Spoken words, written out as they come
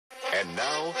And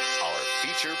now, our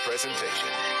feature presentation.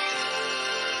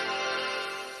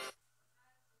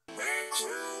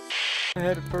 I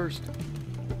had it first.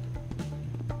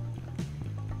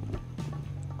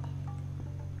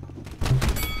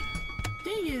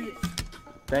 Dang it!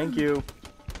 Thank you.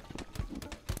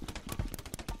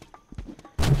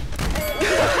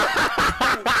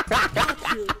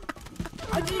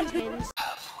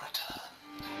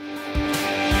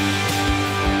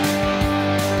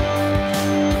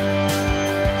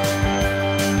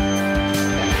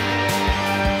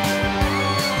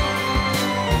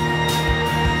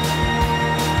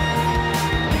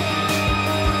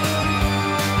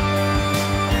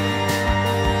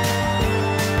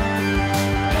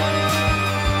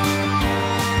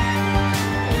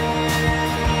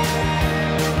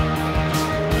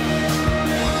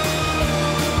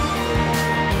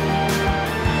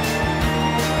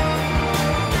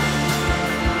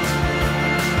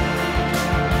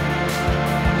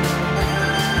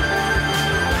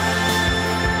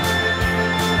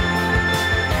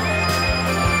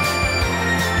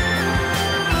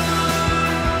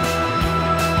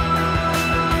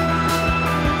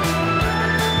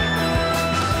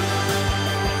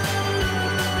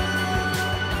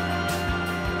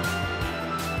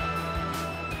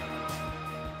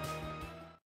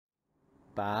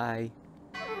 Bye.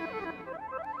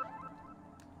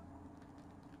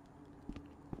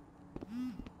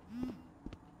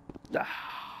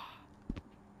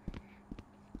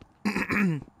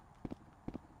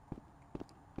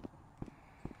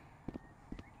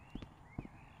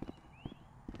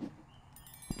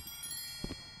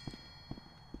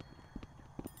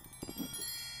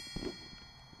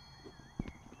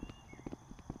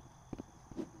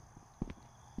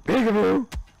 Peekaboo!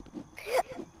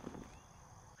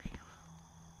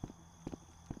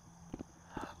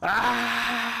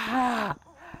 Ah!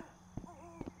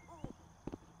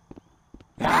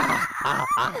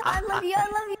 I love you, I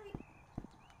love you.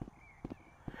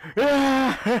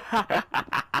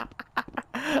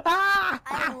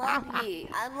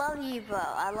 I love you, bro.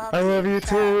 I love you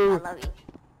too. I love you.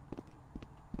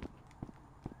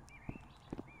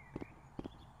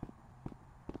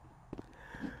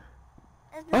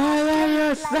 I love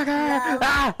you, sucker!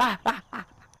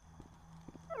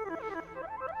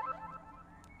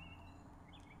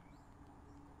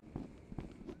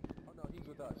 Oh no, he's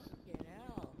with us.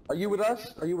 Are you with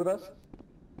us? Are you with us?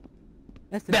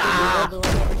 That's the biggest elbow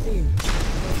I've ever seen.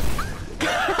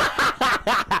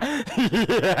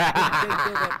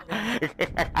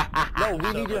 No, we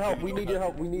need your help. We need your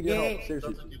help. We need your help.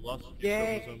 Seriously.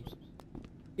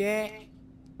 Yeah.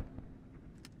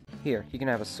 Here, you can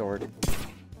have a sword.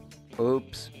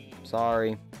 Oops.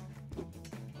 Sorry.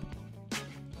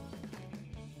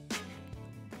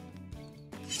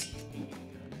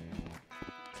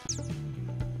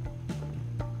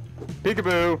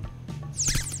 Peekaboo!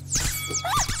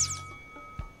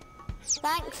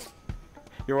 Thanks.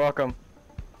 You're welcome.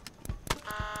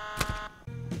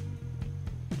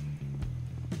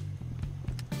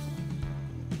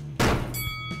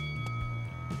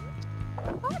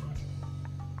 What?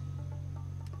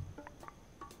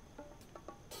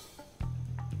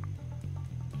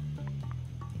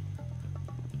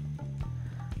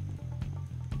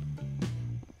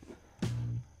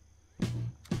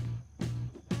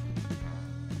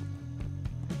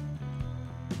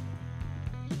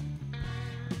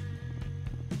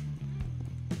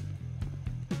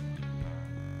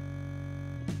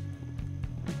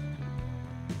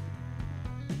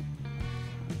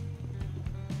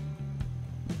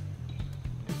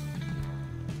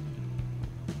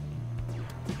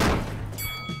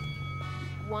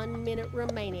 One minute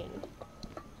remaining.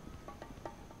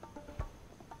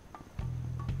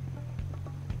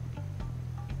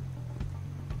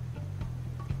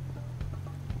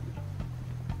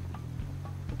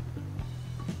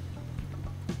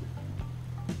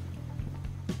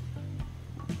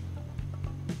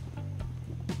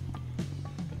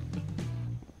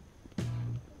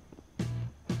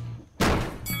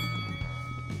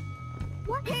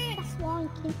 What? Pants,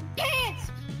 Wonky.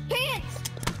 Pants! Pants!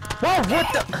 Whoa, what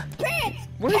the? Pants!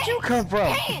 Where did you come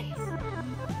from? Pants!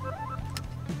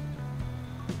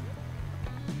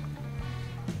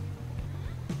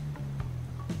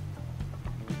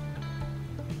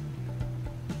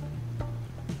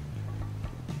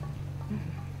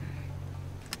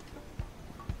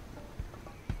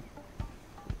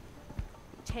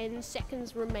 10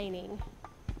 seconds remaining.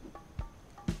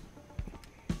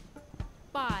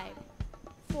 5,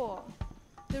 4,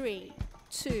 3,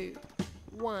 2,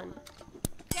 1.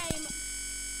 Game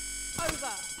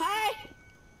over. Hi!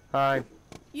 Hi.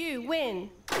 You win.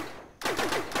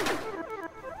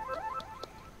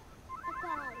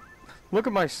 Look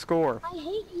at my score. I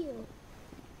hate you.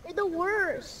 You're the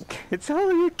worst. It's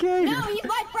only a game. No, he's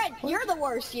my friend. You're the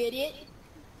worst, you idiot.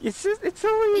 It's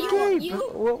only a game.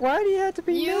 Why do you have to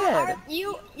be mad?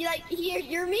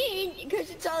 You're mean because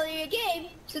it's only a game,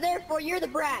 so therefore you're the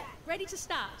brat. Ready to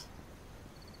start.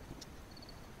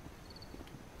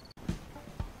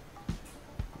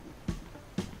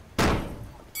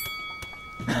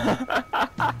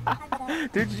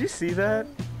 Dude, did you see that?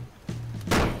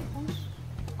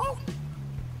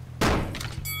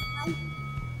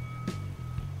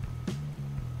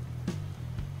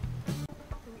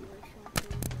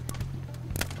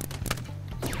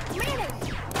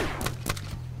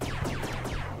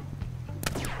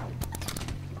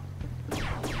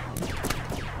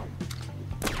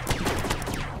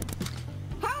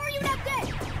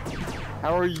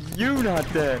 How are you not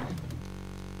dead?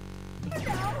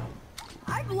 No,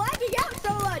 I'm lagging out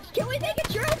so much. Can we make a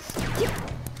truce?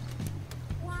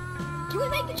 Can we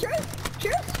make a truce?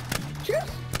 Truce?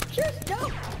 Truce? Truce? No.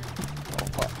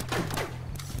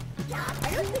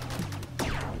 I don't think...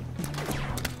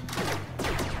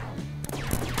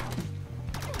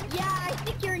 Yeah, I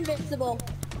think you're invincible.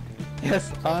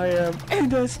 Yes, I am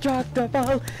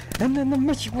indestructible, and then the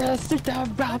mission will sit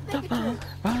about the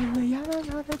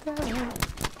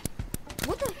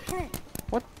What the heck?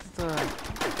 What the?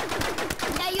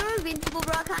 Yeah, you're invincible,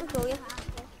 bro. I can't kill you.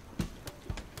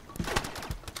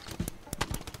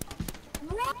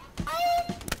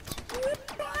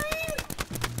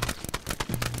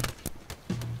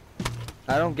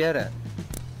 I don't get it.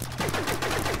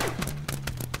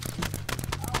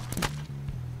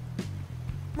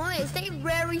 Moya, stay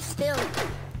very still.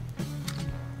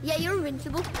 Yeah, you're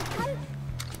invincible.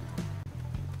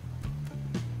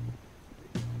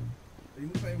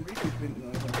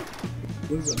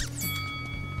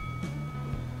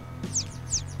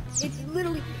 It's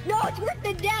literally... No, it's worse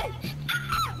than death!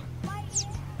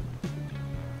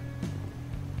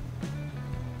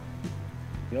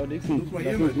 Ja, det är så. Det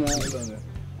är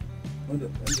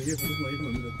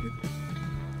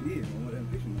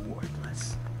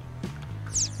Worthless.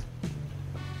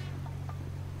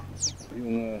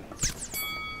 Junge.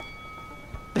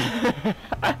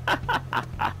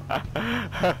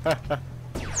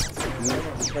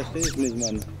 Das verstehe ich nicht,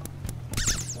 Mann.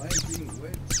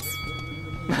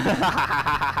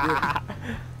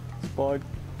 Spawn.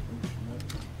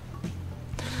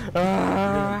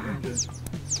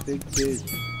 Big fish.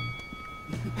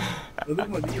 Look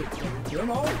mal hier. Hör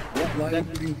mal auf. Ja,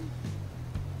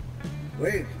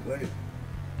 wait. Wait.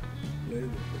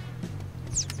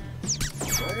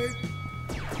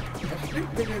 Das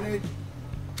stimmt bitte nicht.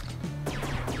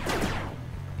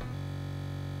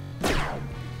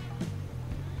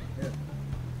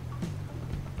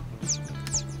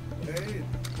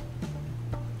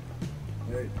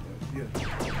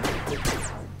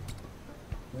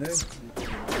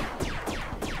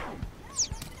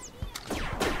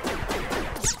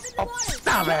 Oh,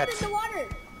 stop it! Jump in the water!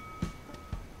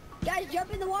 Guys,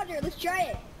 jump in the water. Let's try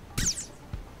it.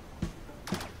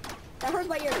 That hurts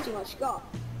my ears too much. Go.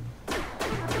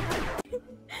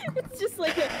 It's just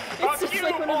like a, Fuck it's just you,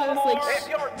 like one of those like. If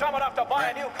you're dumb enough to buy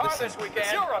a new car this weekend,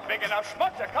 you're a big enough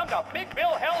schmuck to come to Big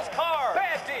Bill Hell's Car.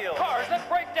 Bad deal. Cars that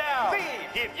break down. Thief.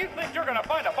 If you think you're gonna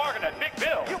find a bargain at Big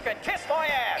Bill, you can kiss my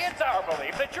ass. It's our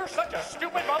belief that you're such a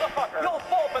stupid motherfucker. You'll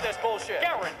fall for this bullshit.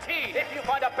 Guaranteed. If you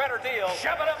find a better deal,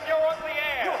 shove it up your ugly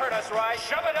ass. You heard us right.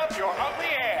 Shove it up your ugly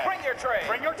ass. Bring your tray.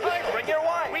 Bring your title. Bring your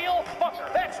wife. We'll fuck her.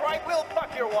 That's right. We'll fuck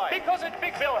your wife. Because at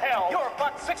Big Bill Hell, you're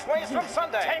fucked 6 ways from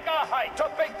Sunday. Take a hike to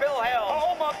Big Bill Hell.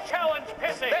 Home of challenge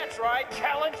pissing. That's right.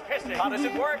 Challenge pissing. How does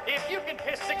it work? If you can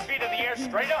piss 6 feet in the air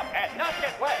straight up and not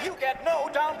get wet, you get no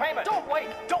down payment. Don't wait.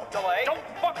 Don't delay. Don't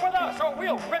fuck with us or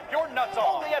we'll rip your nuts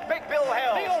off. Only at Big Bill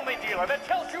Hell. The only dealer that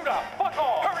tells you to fuck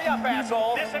off. Hurry up,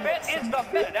 asshole. This event ends the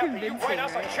minute after you write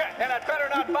us a check. And it better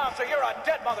not bounce or you're a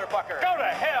dead motherfucker. Go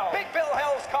to hell. Big Bill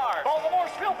Hell's Car.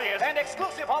 Baltimore's filthiest and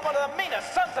exclusive home of the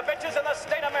meanest sons of bitches in the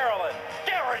state of Maryland.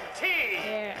 Guaranteed.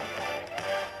 Yeah.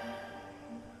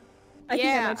 I think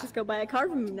I might just go buy a car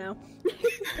from him now.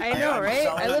 I know, right?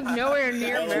 I live nowhere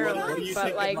near Maryland,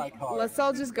 but like, let's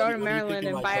all just go to Maryland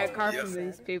and buy a car from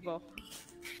these people.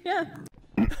 Yeah.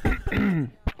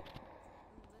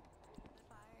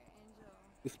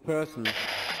 This person.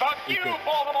 Fuck you,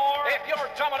 Baltimore! If you're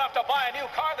dumb enough to buy a new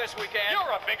car this weekend, you're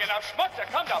a big enough schmuck to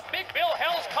come to Big Bill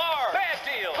Hell's Car. Bad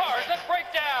deal. Cars that break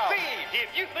down. Thief.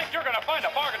 If you think you're gonna find a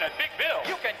bargain at Big Bill,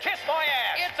 you can kiss my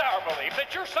ass. It's our belief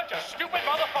that you're such a stupid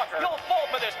motherfucker. You'll fall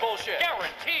for this bullshit.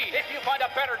 Guaranteed. If you find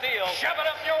a better deal, shove it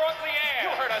up your ugly ass.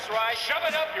 You heard us right. Shove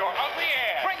it up your ugly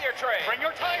ass. Bring your tray. Bring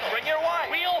your title. Bring your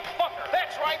wife. We'll fuck her.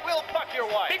 That's right. We'll fuck your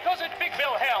wife. Because at Big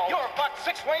Bill Hell, you're but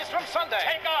 6 ways from Sunday.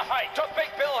 Take a hike to Big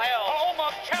Bill Hell, home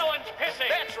of challenge pissing.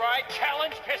 That's right,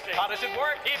 challenge pissing. How does it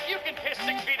work? If you can piss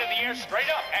 6 feet in the air straight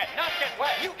up and not get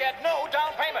wet, you get no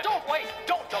down payment. Don't wait,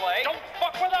 don't delay, don't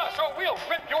fuck with us or we'll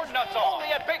rip your nuts off.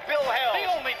 Only at Big Bill Hell,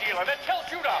 the only dealer that tells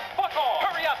you to fuck off.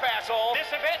 Hurry up, asshole.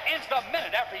 This event ends the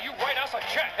minute after you write us a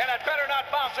check. And it better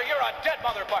not bounce or you're a dead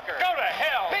motherfucker. Go to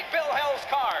hell. Big Bill Hell's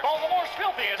car. Baltimore's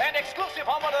filthiest and exclusive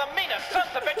home of the meanest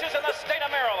sons of bitches in the state of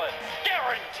Maryland.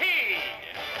 Guaranteed.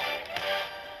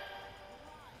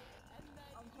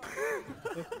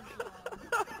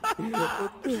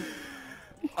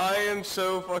 I am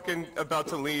so fucking about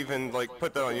to leave and like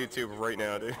put that on YouTube right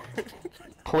now, dude.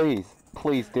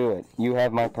 Please do it. You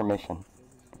have my permission.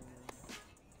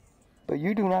 But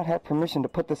you do not have permission to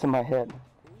put this in my head.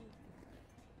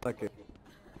 Bucket.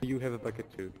 You have a bucket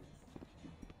too.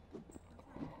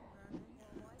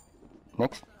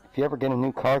 Next, if you ever get a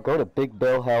new car, go to Big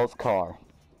Bill Hell's car.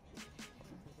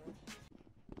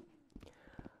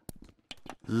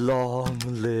 Long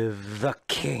live the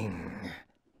king.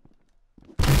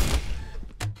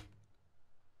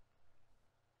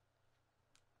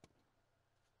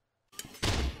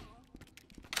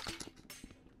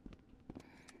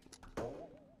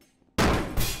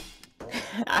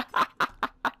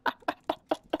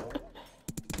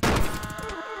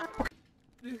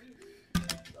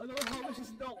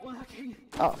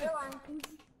 Oh.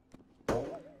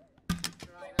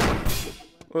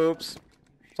 Oops.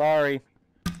 Sorry.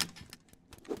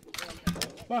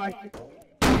 Bye.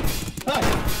 Hi.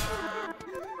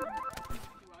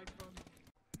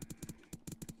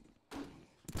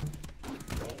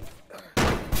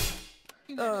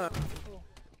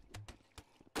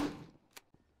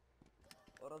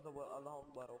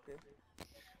 Okay.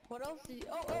 What else is...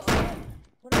 Oh.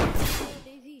 What else is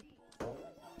Daisy?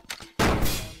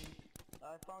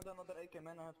 I found another AK,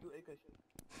 man. I have 2 AKs.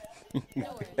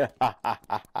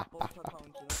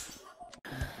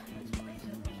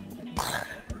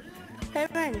 Hey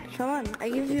man, come on. I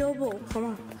give you a ball. Come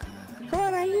on. Come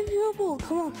on, I give you a ball.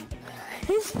 Come on.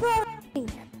 He's spawning.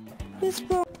 He's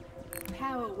spawning.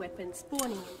 Power weapon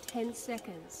spawning in 10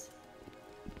 seconds.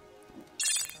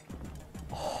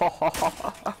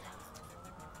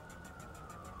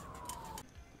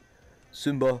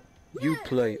 Simba, you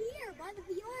play.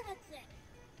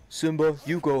 Simba,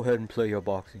 you go ahead and play your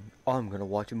boxing. I'm gonna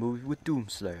watch a movie with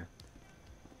Doomslayer.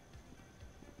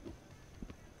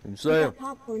 Doomslayer,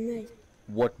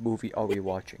 what movie are we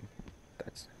watching?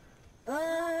 That's...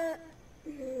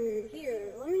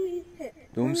 Here, let me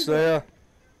pick. Doomslayer,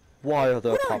 why are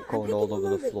there popcorn all over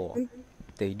the floor?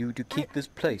 They do to keep this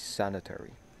place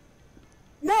sanitary.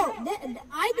 No,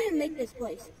 I didn't make this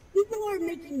place. People are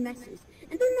making messes,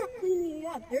 and they're not cleaning it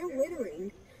up. They're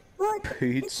littering. But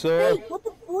Pizza. It's fake. What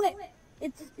the flip?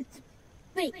 It's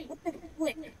fake. What the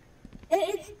flip?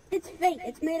 It's fake.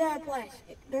 It's made out of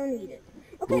plastic. Don't eat it.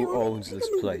 Okay, Who owns this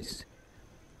place?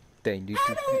 They need to...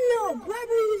 I don't know.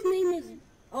 Probably his name is...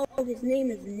 Oh, his name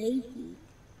is Nathan.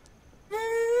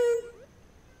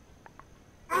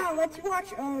 Let's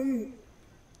watch,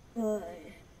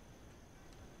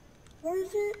 where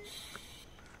is it?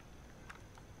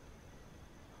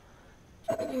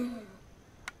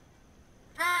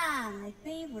 My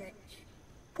favorite.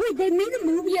 Wait, they made a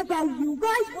movie about you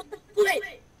guys? What the flip?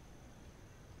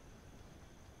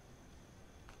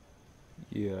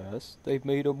 Yes, they've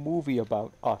made a movie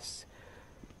about us.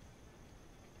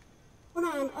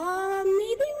 Hold on,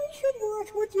 maybe we should watch,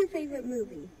 what's your favorite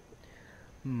movie?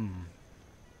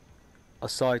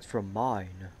 Aside from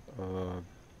mine,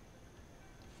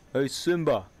 Hey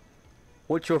Simba,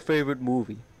 what's your favorite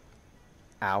movie?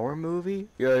 Our movie?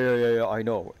 Yeah, I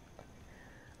know.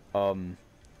 My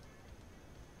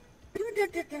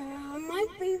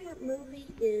favorite movie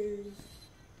is...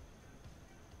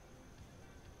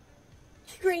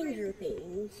 Stranger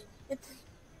Things.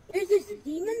 There's this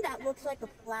demon that looks like a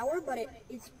flower, but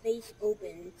its face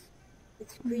opens.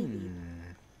 It's creepy.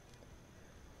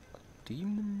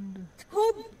 Demon? It's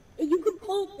called, you could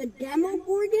call it the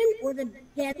Demogorgon or the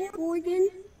Demogorgon.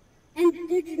 And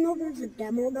did you know there's a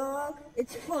demo dog?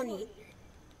 It's funny.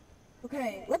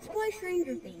 Okay, let's play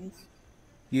Stranger Things.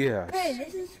 Yes. Okay,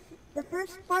 this is the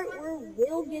first part where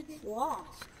Will gets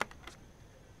lost.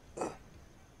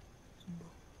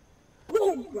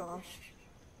 Oh gosh.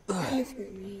 Mr.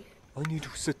 Me. I need to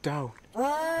sit down.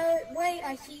 Wait,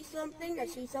 I see something.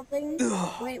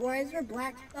 Wait, why is there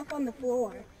black stuff on the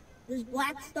floor? There's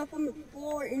black stuff on the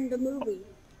floor in the movie.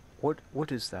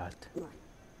 What is that?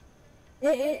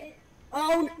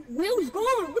 Oh, Will's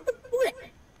gone. What the flip?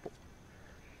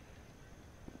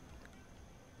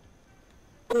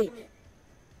 Wait.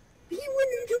 He went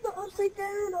into the upside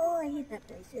down. Oh, I hate that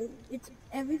place. It's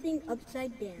everything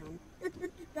upside down.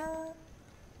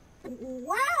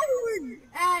 While we're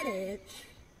at it,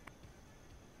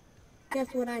 guess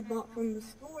what I bought from the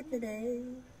store today?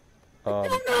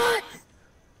 Donuts!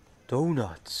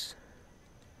 Donuts.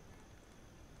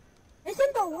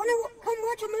 Isn't the one who come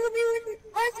watch a movie with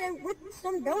us and with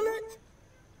some donuts?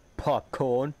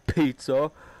 Popcorn,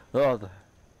 pizza,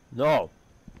 no.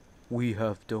 We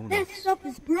have That donuts. stuff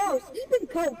is gross. Even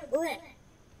Coke, bleh.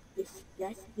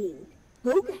 Disgusting.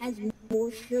 Coke has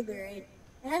more sugar in it.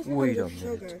 It has Wait tons a of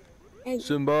sugar. minute. And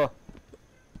Simba.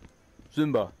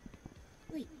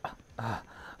 wait,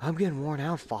 I'm getting worn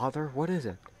out, Father. What is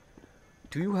it?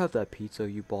 Do you have that pizza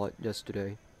you bought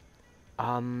yesterday?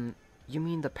 You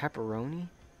mean the pepperoni?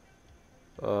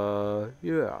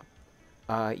 Yeah.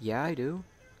 Yeah, I do.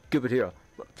 Give it here.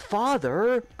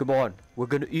 Father! Come on, we're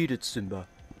gonna eat it, Simba.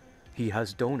 He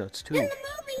has donuts, too. in the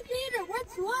movie theater,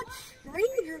 let's watch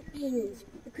Stranger Things,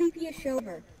 the creepiest show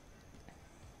ever.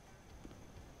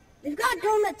 We've got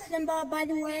donuts, Simba, by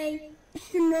the way. You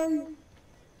should know.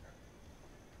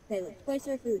 Okay, let's place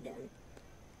our food down.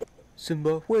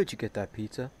 Simba, where'd you get that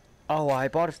pizza? Oh, I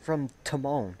bought it from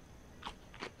Timon.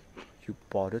 You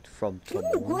bought it from Ooh,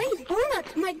 Timon? glazed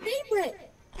donuts, my favorite.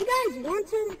 You guys want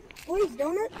some glazed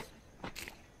donuts?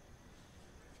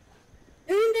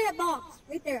 They're in that box,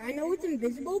 right there. I know it's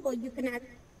invisible, but you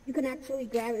can actually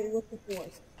grab it with the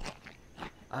force.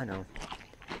 I know.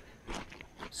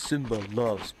 Simba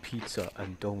loves pizza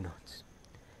and donuts.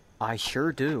 I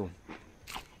sure do.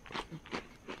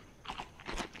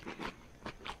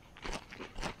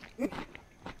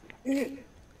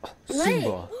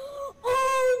 Simba.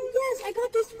 Oh, yes, I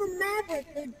got this from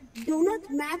Maverick. The Donuts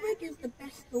Maverick is the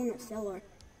best donut seller.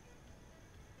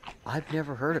 I've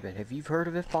never heard of it. Have you heard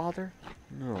of it, Father?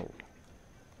 No.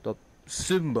 The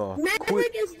Simba.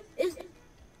 Maverick is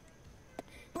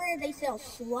where they sell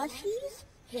slushies,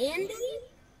 candy,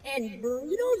 and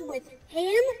burritos with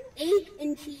ham, egg,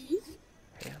 and cheese.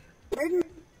 Ham.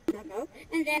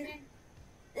 And then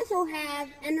this will have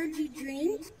energy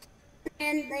drinks,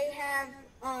 and they have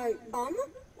gum,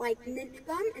 like mint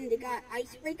gum, and they got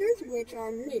icebreakers, which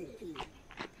are minty.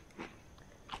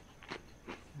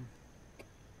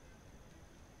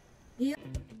 Yeah.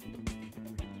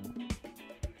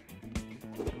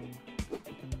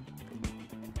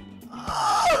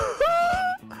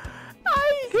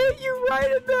 I hit you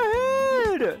right in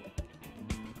the head!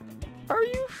 Are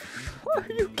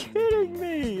you kidding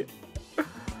me?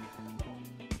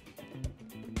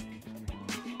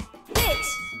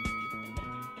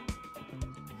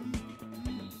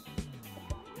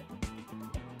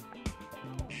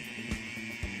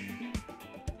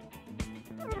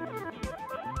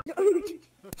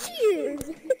 Cheers!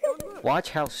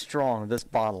 Watch how strong this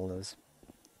bottle is.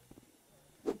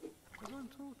 I'm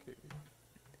talking.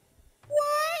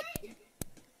 What?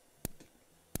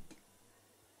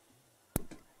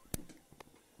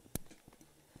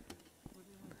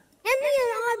 Hand me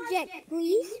an object,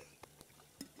 please.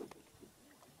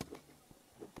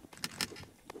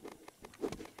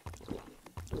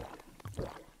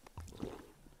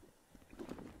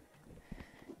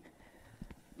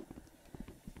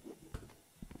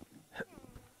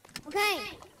 Okay.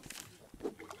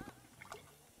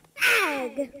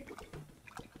 Ag.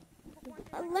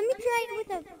 Let me try it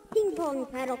with a ping pong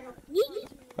paddle.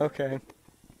 Yeet. Okay.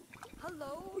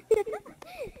 Hello?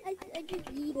 I just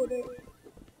yeeted it.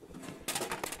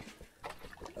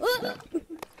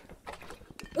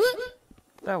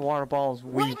 That water ball's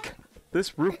weak.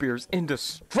 This root beer's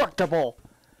indestructible.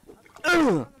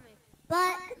 Ugh.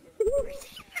 But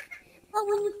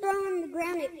when you throw it on the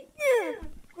ground, it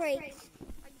breaks.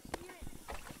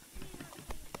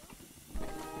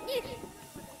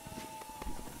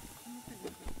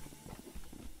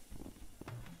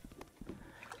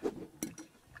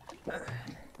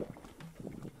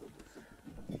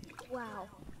 Wow.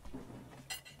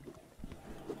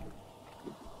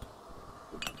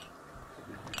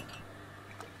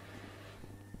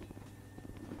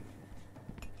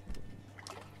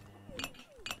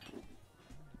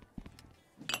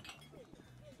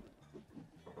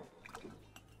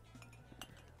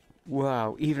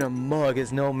 Wow, even a mug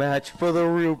is no match for the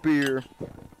root beer.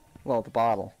 Well, the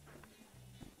bottle.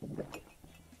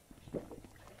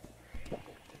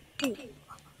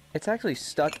 It's actually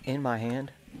stuck in my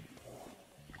hand.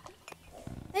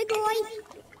 Hey guys,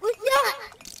 what's up?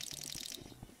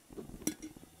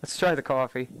 Let's try the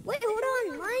coffee. Wait,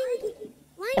 hold on, Lion King,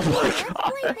 let's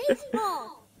play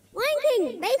baseball. Lion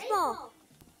King, baseball.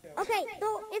 Okay,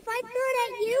 so if I throw it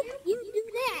at you, you do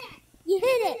that. You hit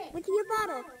it with your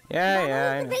bottle. Yeah, The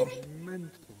yeah, I bottle is know. the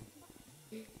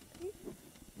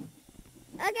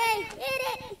Okay, hit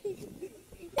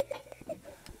it!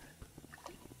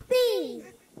 Bees!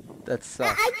 That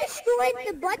sucks. I destroyed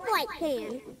the Bud Light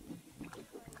can.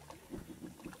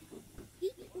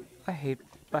 I hate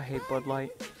Bud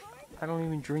Light. I don't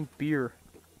even drink beer.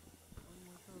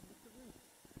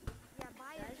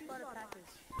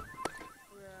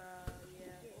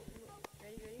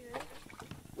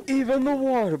 Even the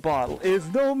water bottle is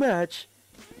no match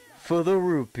for the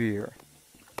root beer.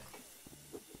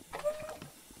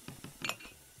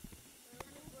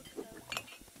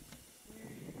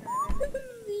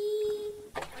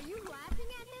 Are you laughing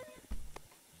at him?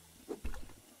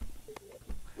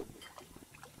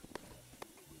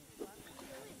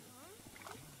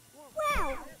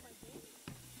 Wow!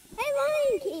 Hey,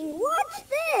 Lion King, watch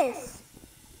this!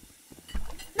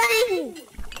 Bang!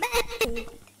 Bang!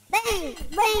 Bang!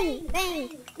 Bang! Bang!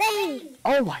 Bang!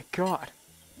 Oh my god.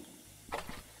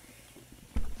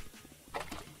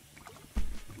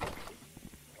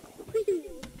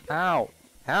 Ow.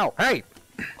 Ow. Hey!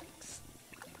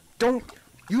 Don't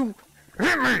you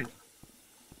hit me!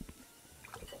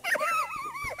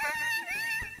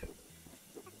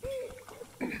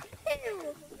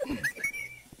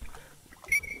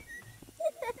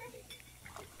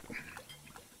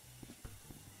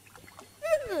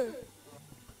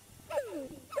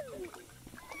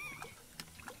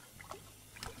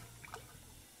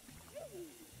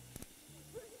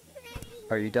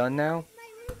 Are you done now?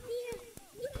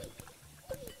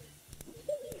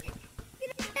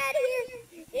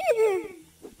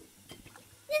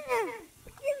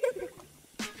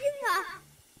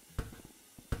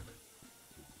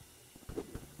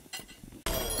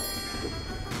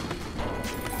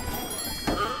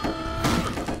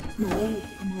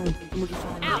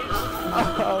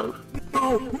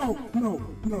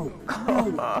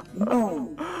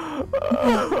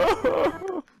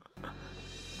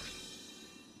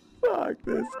 Fuck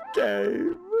this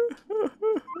game.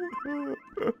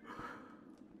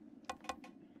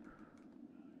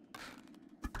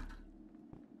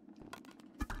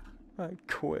 I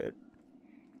quit.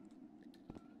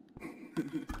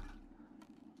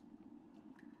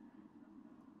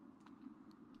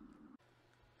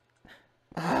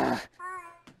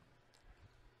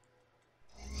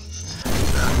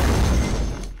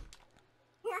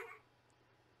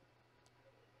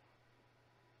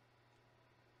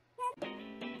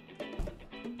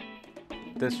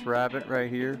 This rabbit right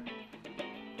here.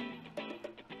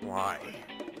 Why?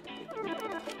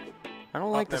 I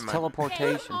don't like this never mind.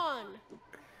 teleportation.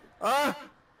 Ah!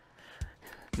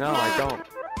 No, I don't.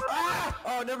 Ah!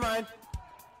 Oh, never mind.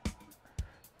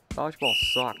 Dodgeball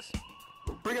sucks.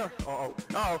 Bring her. Oh,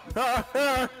 oh,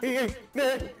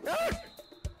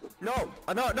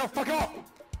 no, no, fuck off!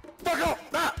 Fuck off!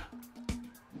 Ah!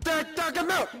 Duck him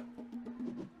out!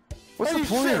 What's the Holy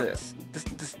point of shit. this?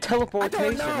 This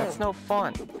teleportation, know. that's no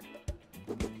fun.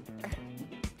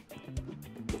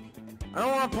 I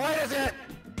don't want to play this yet!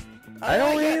 I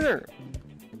don't like it. either.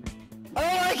 I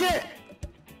don't like it!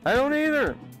 I don't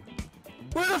either.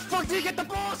 Where the fuck do you get the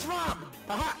balls from?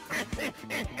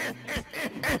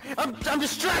 I'm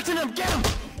distracting him! Get him!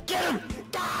 Get him!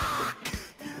 Ah!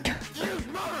 You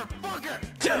motherfucker!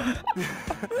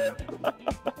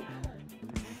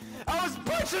 I was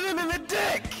punching him in the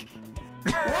dick!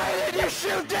 Why did you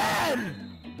shoot Dan?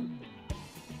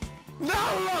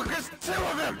 Now look, there's two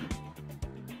of them!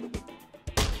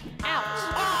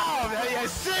 Ouch! Oh, there you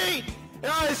see?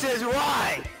 Now this is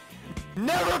why!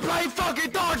 Never play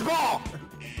fucking dodgeball!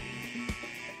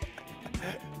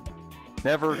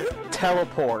 Never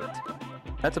teleport.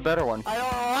 That's a better one. I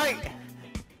don't like.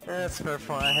 That's fair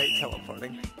fun. I hate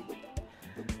teleporting.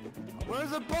 Where's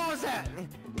the balls at?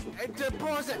 The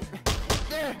balls at?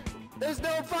 There. There's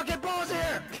no fucking balls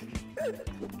here.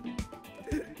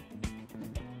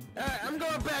 Alright, I'm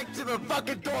going back to the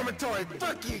fucking dormitory.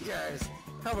 Fuck you guys.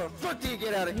 How the fuck do you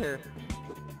get out of here?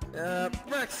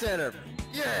 Rec center.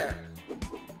 Yeah.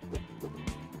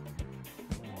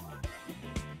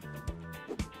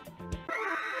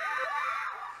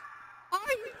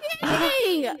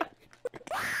 Hey!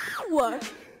 Wow!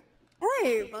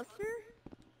 Hey, Buster.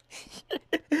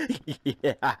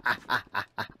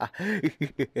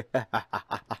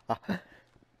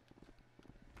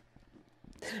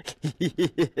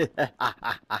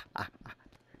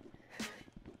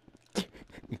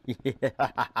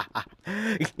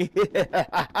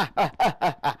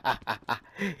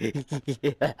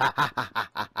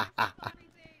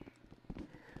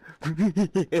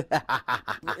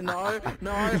 No,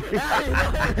 no,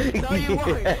 hey, no, you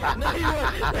won't. No, you won't.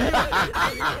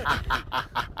 No, you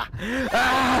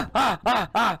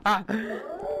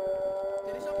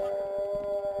won't.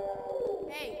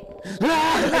 If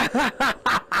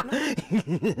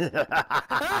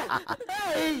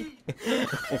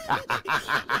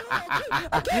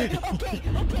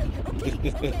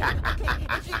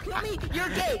you kill me, you're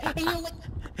gay, and you're like.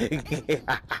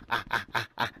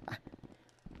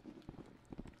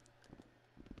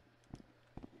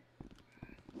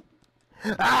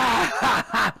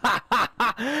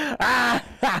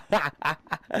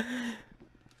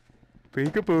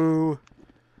 Peekaboo.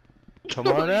 Come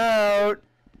on out.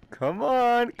 Come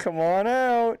on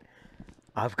out.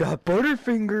 I've got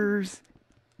Butterfingers.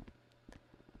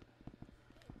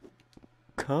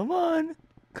 Come on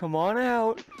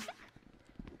out.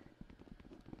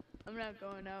 I'm not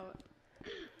going out.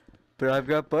 But I've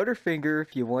got Butterfinger.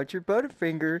 If you want your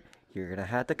Butterfinger, you're gonna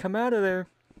have to come out of there.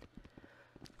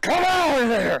 Come out of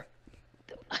there!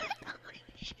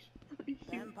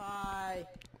 Senpai.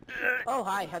 Oh,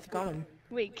 hi, how's it going?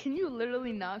 Wait, can you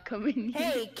literally not come in here?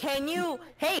 Hey, can you?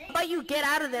 Hey, how about you get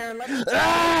out of there and let me.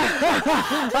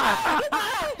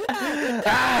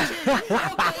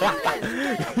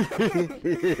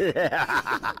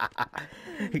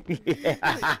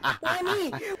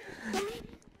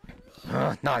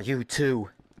 Not you too.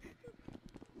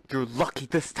 You're lucky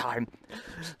this time.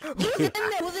 Who's in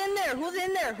there? Who's in there? Who's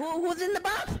in there? Who's in the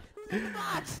box? Who's in the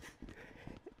box?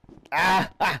 Oh,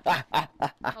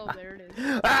 there it is.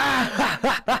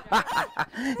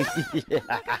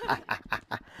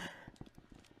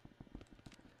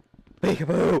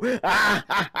 Peekaboo!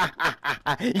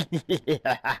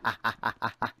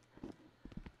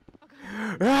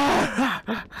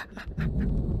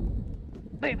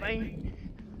 Bye.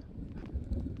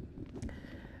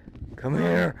 Come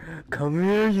here,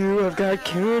 you. I've got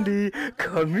candy.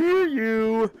 Come here,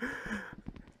 you.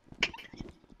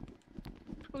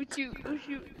 Oh shoot, oh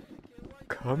shoot.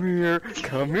 Come here.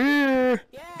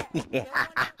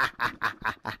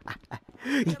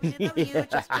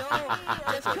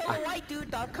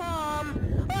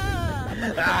 www.justkillawhitedude.com.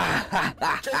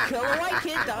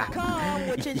 Justkillawhitekid.com,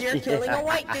 which is you're killing a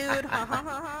white dude. Ha ha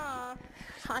ha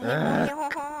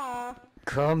ha.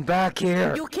 Come back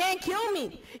here. You can't kill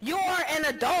me. You are an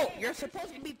adult. You're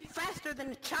supposed to be faster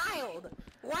than a child.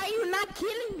 Why are you not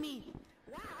killing me?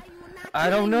 Why are you not killing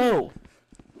I don't know. me?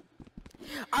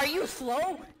 Are you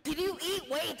slow? Did you eat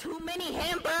way too many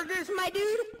hamburgers, my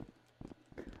dude?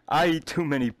 I eat too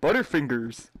many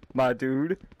Butterfingers, my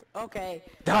dude. Okay.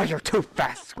 Oh, you're too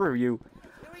fast. Screw you.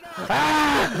 Come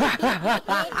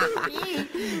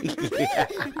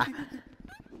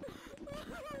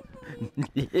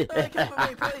for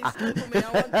me, please. Come for me.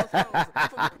 I want those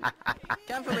phones.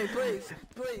 Come for me, please.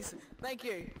 Please. Thank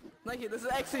you. Thank you. This is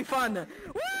actually fun. Woo!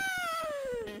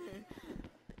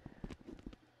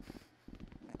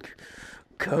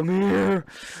 Come here.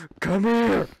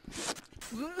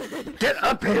 Get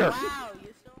up here. Wow,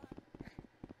 you still...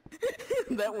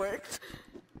 That worked.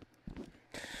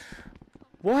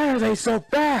 Why are they so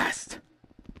fast?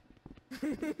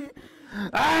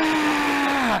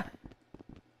 Ah!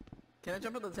 Can I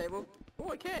jump on the table?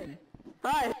 Oh, I can.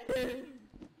 Hi.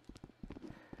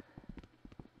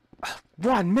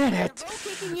 1 minute. Bro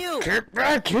kicking you. Get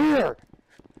back here.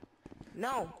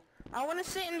 No. I want to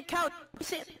sit in the couch.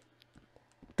 Sit.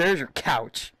 There's your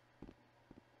couch.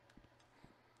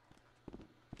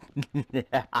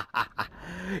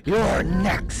 You're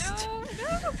next. No.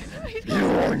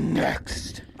 You're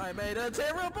next. I made a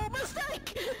terrible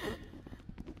mistake.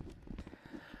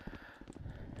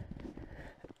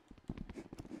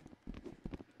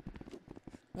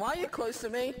 Why are you close to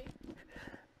me?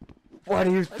 What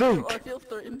do you think? I feel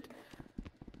threatened.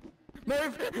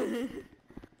 Move!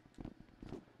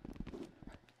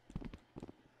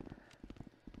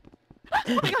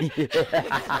 No.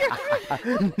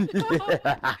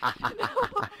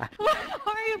 Why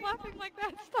are you laughing like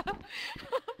that? Stop.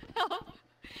 No.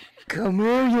 Come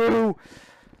here, you.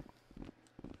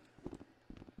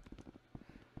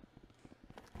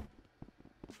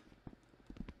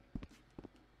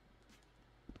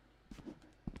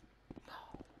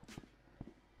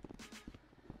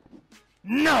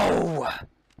 No!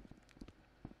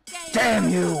 Damn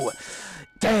you!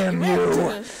 Damn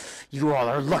you! You all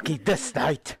are lucky this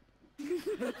night!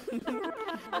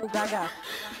 Oh, Gaga.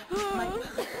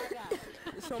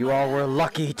 You all were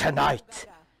lucky tonight!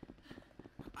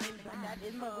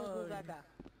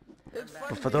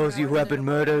 But for those of you who have been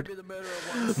murdered,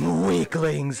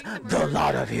 weaklings, the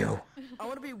lot of you! I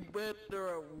want to be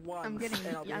murderer once. I'm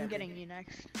getting you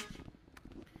next.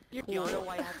 You know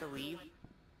why I have to leave?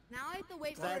 Now I have to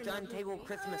wait for That another table week.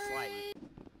 Christmas light.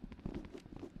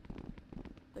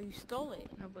 Oh, you stole it.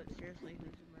 No, but seriously,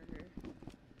 who's the murderer?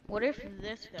 What if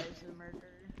this guy's the murderer?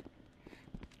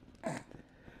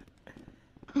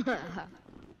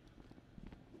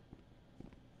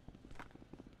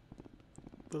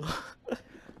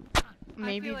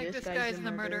 Maybe I feel like this this guy's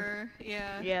the murderer.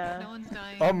 Yeah. Yeah. No one's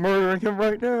dying. I'm murdering him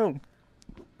right now.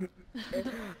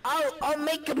 I'll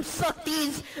make him suck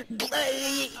these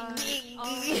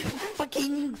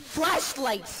fucking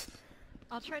flashlights.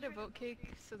 I'll try to vote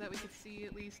Cake so that we can see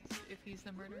at least if he's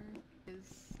the murderer.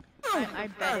 I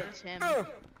bet it's him. I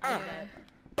bet.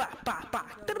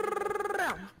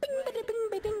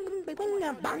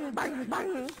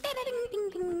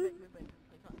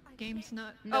 Game's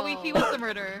not. No. Oh, he was the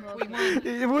murderer. We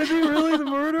won. Was he really the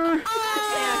murderer?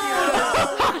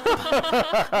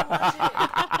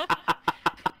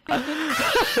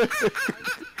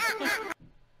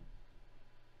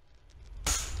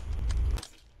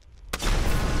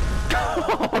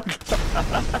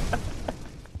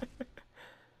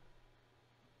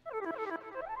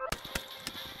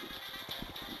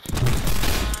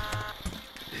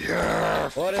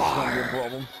 Well, that's not your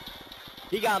problem.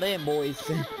 He got in, boys.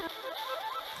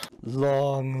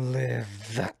 Long live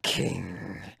the king.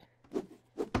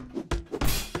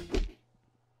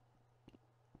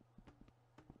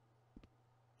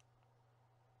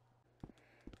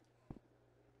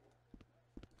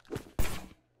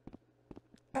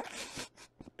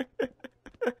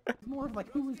 More of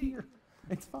like, who was here?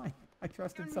 It's fine. I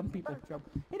trusted some people.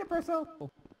 Hey, Depresso.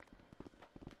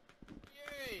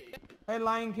 Hey,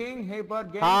 Lion King. Hey,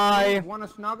 Bud Game. Hi. Want to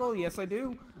snuggle? Yes, I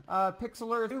do.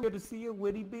 Pixeler, good to see you.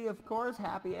 Witty Bee, of course.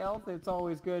 Happy Elf. It's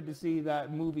always good to see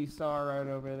that movie star right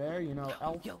over there. You know,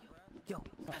 Elf. Yo.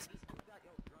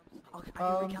 I can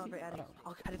recalibrate adding.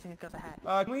 I'll edit think of a hat.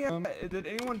 Can we, did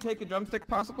anyone take a drumstick,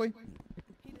 possibly?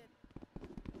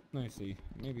 Let me see.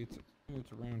 Maybe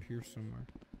it's around here somewhere.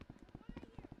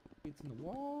 It's in the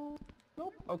wall.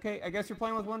 Nope. Okay, I guess you're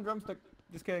playing with one drumstick.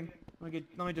 Just kidding. Let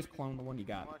me just clone the one you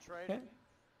got. Okay.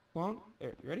 Clone.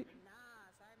 There. You ready?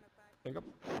 There you go.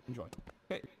 Enjoy.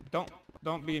 Okay.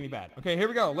 Don't be any bad. Okay. Here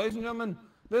we go, ladies and gentlemen.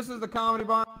 This is the Comedy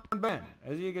Barn Band.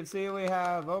 As you can see, we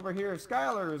have over here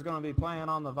Skylar is going to be playing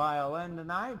on the violin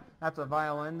tonight. That's a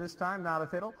violin this time, not a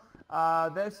fiddle.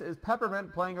 This is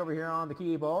Peppermint playing over here on the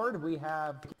keyboard. We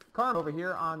have Carmen over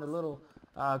here on the little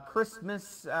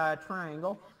Christmas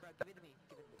triangle.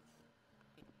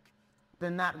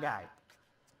 Then that guy.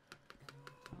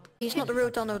 He's not the real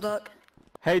Donald Duck.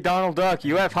 Hey, Donald Duck,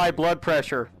 you have high blood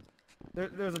pressure.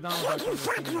 There's a Donald Duck. It's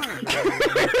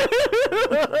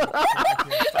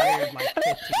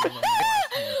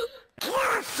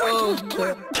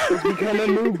become a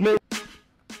movement.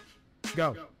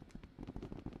 Go.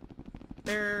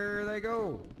 There they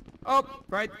go. Oh,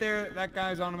 right there. That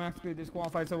guy's automatically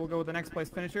disqualified, so we'll go with the next place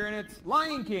finisher, and it's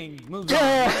Lion King. Moves on.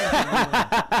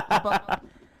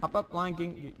 Hop up, Lion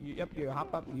King. You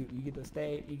hop up. You get to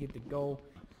stay. You get to go.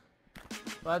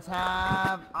 Let's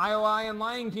have IOI and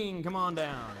Lion King. Come on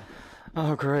down.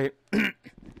 Oh, great. I'm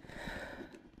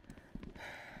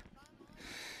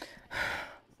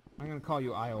gonna call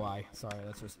you IOI. Sorry,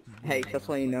 that's just. Hey, just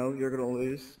so you know, you're gonna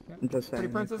lose. I'm just saying.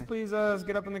 Pretty Princess, please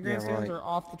get up in the grandstands or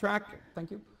off the track. Thank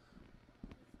you.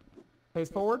 Pace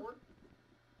forward.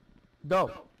 Go.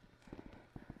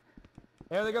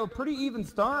 There they go. Pretty even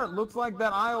start. Looks like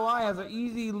that IOI has an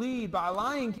easy lead, but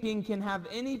Lion King can have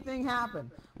anything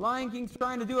happen. Lion King's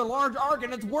trying to do a large arc,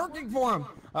 and it's working for him.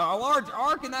 A large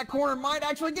arc in that corner might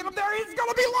actually get him there. It's going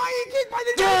to be Lion King by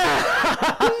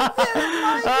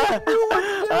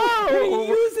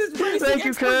the Thank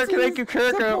you, Kirk. Thank you,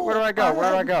 Kirk. Where do I go? Where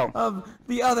do I go? Of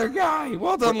the other guy.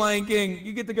 Well done, Lion King.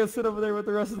 You get to go sit over there with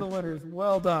the rest of the winners.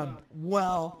 Well done.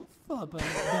 Well fucking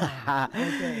done.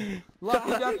 Okay.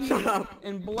 Lucky Ducky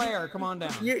and Blair, come on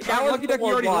down. Lucky Ducky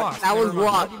already lost. That was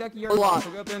locked. Lucky Ducky already lost.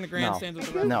 So go up there in the grandstands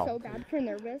with the rest. No. So bad for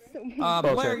nervous.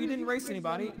 Blair, you didn't race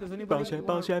anybody. Does anybody?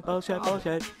 Bullshit. I'll do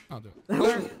it. That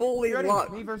Blair, was fully you ready?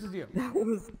 locked. Me versus you. That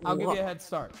was I'll give you a locked. head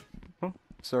start.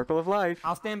 Circle of life.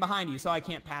 I'll stand behind you so I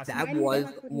can't pass you. That was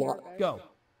locked. Go.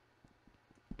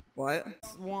 What?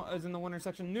 One is in the winner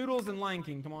section. Noodles and Lion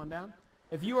King, come on down.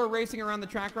 If you are racing around the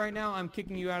track right now, I'm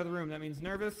kicking you out of the room. That means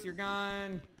Nervous, you're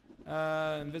gone.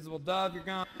 Invisible Dove, you're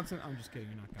gone. I'm just kidding,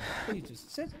 you're not gone. Please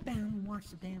just sit down and watch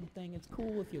the damn thing. It's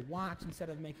cool if you watch instead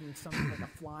of making something like a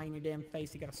fly in your damn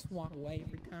face. You gotta swat away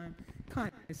every time.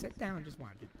 Kind of sit down and just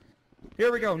watch it.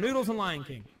 Here we go. Noodles and Lion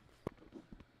King.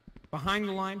 Behind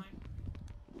the line.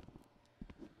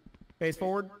 Face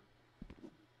forward.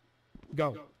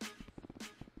 Go.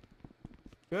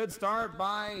 Good start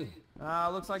by,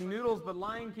 looks like Noodles, but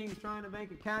Lion King's trying to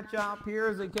make a catch up here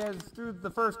as it gets through the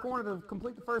first corner to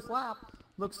complete the first lap.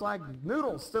 Looks like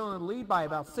Noodles still in the lead by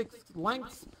about 6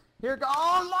 lengths. Here go.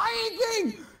 Oh, Lion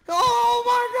King! Oh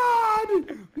my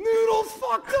God! Noodles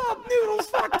fucked up. Noodles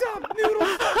fucked up.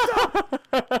 Noodles fucked up.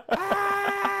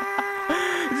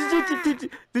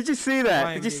 Did you see that?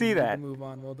 Lion Did you King, see that? Move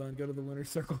on. Well done. Go to the winner's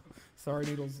circle. Sorry,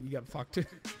 Noodles. You got fucked.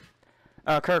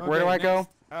 Kirk, where do I go?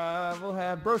 We'll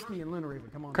have Broski and Luna Raven.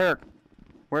 Come on. Kirk,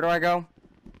 where do I go?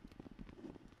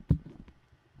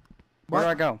 Where do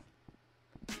I go?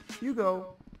 You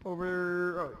go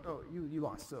over. Oh, you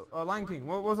lost. So, Lion King.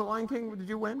 What was it, Lion King? Did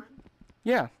you win?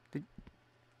 Yeah.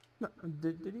 No,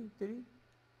 did he?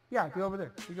 Yeah, go over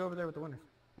there. You go over there with the winners.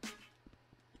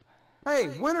 Hey,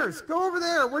 winners, go over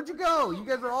there. Where'd you go? You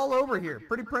guys are all over here.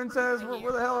 Pretty Princess,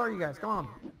 where the hell are you guys? Come on.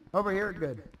 Over here,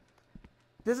 good.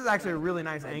 This is actually a really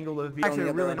nice angle of view. Actually,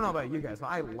 I don't know about you guys,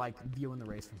 but I like viewing the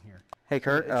race from here. Hey,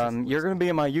 Kurt, you're going to be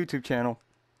in my YouTube channel.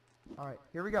 All right,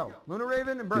 here we go. Luna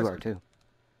Raven and Bruce. You are too.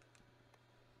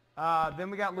 Then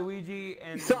we got Luigi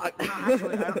and...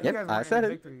 Yep, I said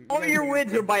it. All your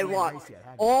wins are by luck.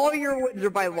 All your wins are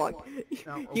by luck.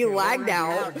 You lagged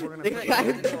out.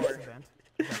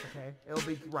 Okay, it'll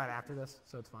be right after this,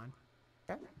 so it's fine.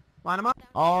 Okay, line them up.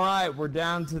 All right, we're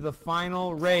down to the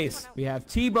final race. We have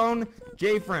T-Bone,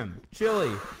 J-Frim, Chili,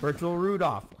 Virtual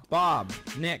Rudolph, Bob,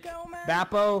 Nick,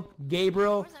 Bappo,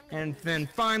 Gabriel, and then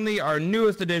finally our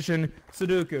newest addition,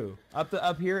 Sudoku.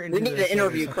 Up here. We need an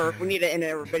interview, Kirk. We need an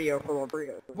interview video for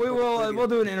Rodrigo. We'll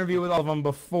do an interview with all of them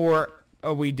before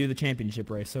we do the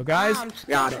championship race. So guys,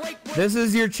 got it. This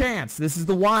is your chance. This is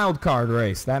the wild card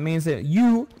race. That means that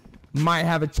you might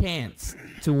have a chance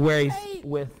to race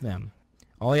with them.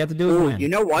 All you have to do is win. You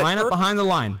know what, Line up behind the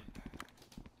line.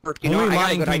 Kirk, you know, Only I got a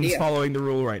Lion good King's idea. following the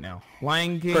rule right now.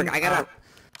 Lion King. Kirk, I got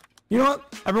You know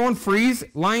what? Everyone freeze.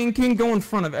 Lion King, go in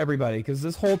front of everybody, because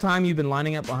this whole time you've been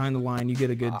lining up behind the line. You get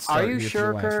a good start. Are you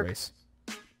sure, Kirk? Race.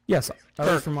 Yes,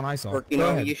 that's from what I saw. Kirk, you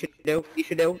know what you should do?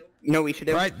 You know what you should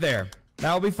do? Right there.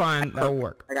 That'll be fine. That'll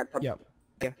work. I got. Yep.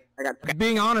 Yeah, I got.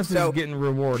 Being honest is getting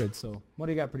rewarded. So, what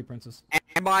do you got, Pretty Princess?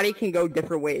 Everybody can go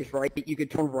different ways, right? You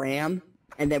could turn ram,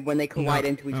 and then when they collide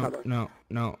into each other. No.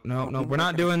 We're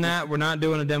not doing that. We're not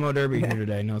doing a demo derby here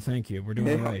today. No, thank you. We're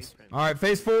doing a race. All right,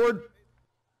 face forward.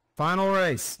 Final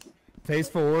race. Face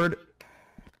forward.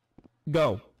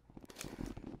 Go.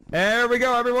 There we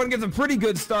go. Everyone gets a pretty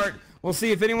good start. We'll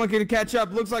see if anyone can catch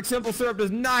up. Looks like Simple Syrup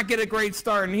does not get a great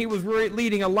start, and he was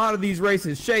leading a lot of these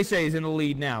races. Shay Shay's in the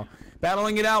lead now.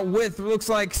 Battling it out with, looks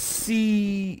like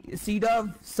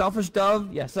C-Dove? Selfish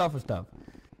Dove? Yeah, Selfish Dove.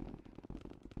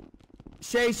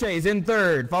 Shay Shay's in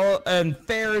third, and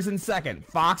Fair is in second.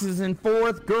 Fox is in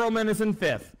fourth. Girlman is in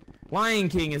fifth. Lion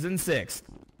King is in sixth.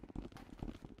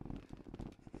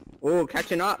 Oh,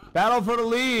 catching up. Battle for the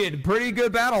lead. Pretty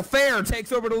good battle. Fair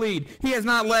takes over the lead. He has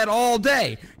not led all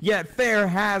day, yet Fair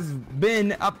has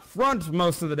been up front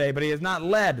most of the day, but he has not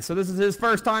led. So this is his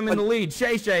first time in the lead.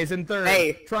 Shay Shay's in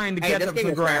third, trying to get up to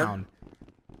the ground.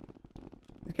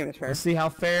 This game is fair. Let's see how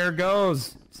Fair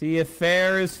goes. See if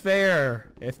Fair is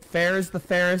fair. If Fair is the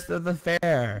fairest of the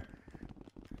fair.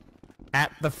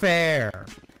 At the fair.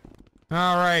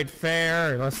 All right,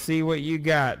 Fair. Let's see what you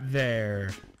got there.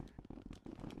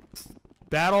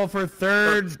 Battle for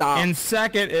third and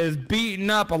second is beaten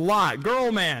up a lot.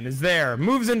 Girlman is there.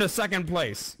 Moves into second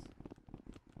place.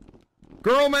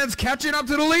 Girlman's catching up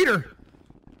to the leader.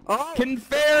 Oh, Can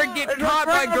Fair get caught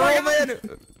by Girlman?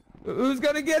 Who's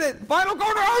going to get it? Final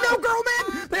corner. Oh, no,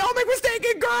 Girlman. They all make mistakes,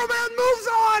 and Girlman moves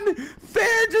on.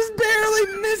 Fair just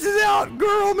barely misses out.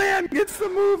 Girlman gets the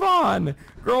move on.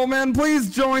 Girlman, please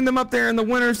join them up there in the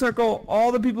winner's circle.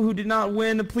 All the people who did not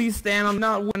win, please stand on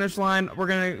the finish line. We're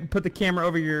gonna put the camera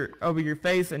over your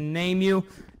face and name you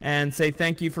and say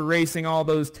thank you for racing all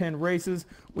those 10 races.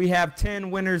 We have 10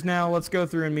 winners now. Let's go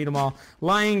through and meet them all.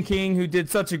 Lion King, who did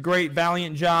such a great,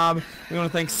 valiant job. We want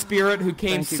to thank Spirit, who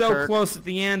came so close at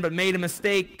the end but made a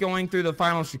mistake going through the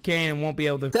final chicane and won't be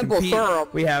able to compete.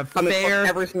 We have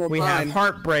Fair, we have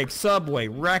Heartbreak, Subway,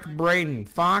 Wreck Braden,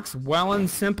 Fox, Wellen,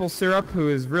 Simple Syrup, who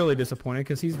is really disappointed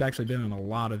because he's actually been in a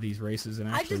lot of these races and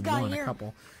actually won a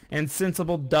couple, and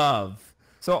Sensible Dove.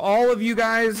 So all of you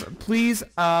guys, please,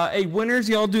 hey, winners,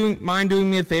 y'all mind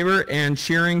doing me a favor and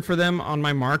cheering for them on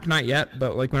my mark? Not yet,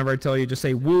 but like whenever I tell you, just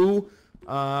say woo.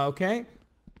 Okay?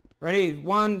 Ready?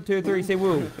 1, 2, 3, say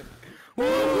woo.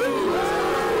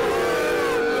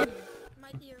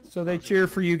 So they cheer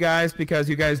for you guys because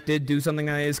you guys did do something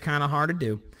that is kind of hard to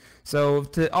do. So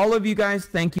to all of you guys,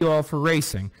 thank you all for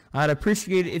racing. I'd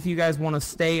appreciate it if you guys want to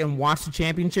stay and watch the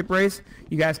championship race.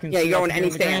 You guys can go in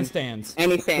any grandstands.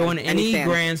 Any stand. Go in any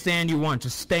grandstand you want.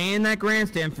 Just stay in that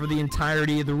grandstand for the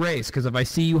entirety of the race. Because if I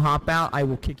see you hop out, I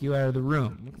will kick you out of the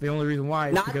room. The only reason why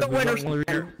is because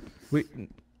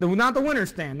Not the winners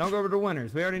stand. Don't go over to the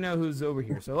winners. We already know who's over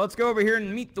here. So let's go over here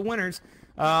and meet the winners.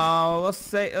 Let's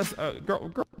say,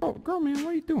 girl, man, what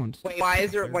are you doing? Why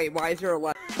is there a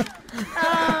left?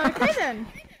 Okay then.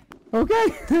 Okay,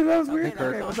 that was weird.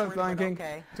 Kirk. Okay, what's up, Flying King?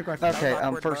 Okay. Two questions.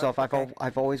 Okay, first off,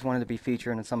 I've always wanted to be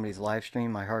featured in somebody's live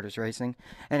stream. My heart is racing.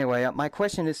 Anyway, my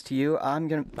question is to you. I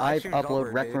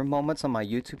upload Rec Room moments on my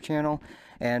YouTube channel,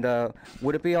 and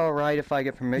would it be all right if I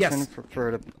get permission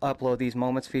for to upload these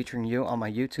moments featuring you on my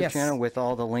YouTube channel with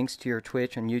all the links to your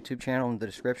Twitch and YouTube channel in the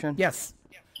description? Yes.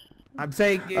 I'm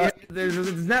saying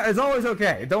it's always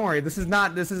okay. Don't worry. This is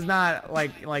not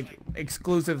like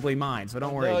exclusively mine. So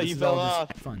don't worry. This is all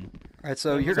just fun. All right.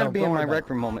 So you're gonna be in my Rec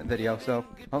Room moment video. So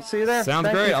I'll see you there. Sounds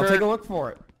Thank great. you, I'll Kirk. take a look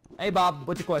for it. Hey Bob,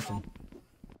 what's your question?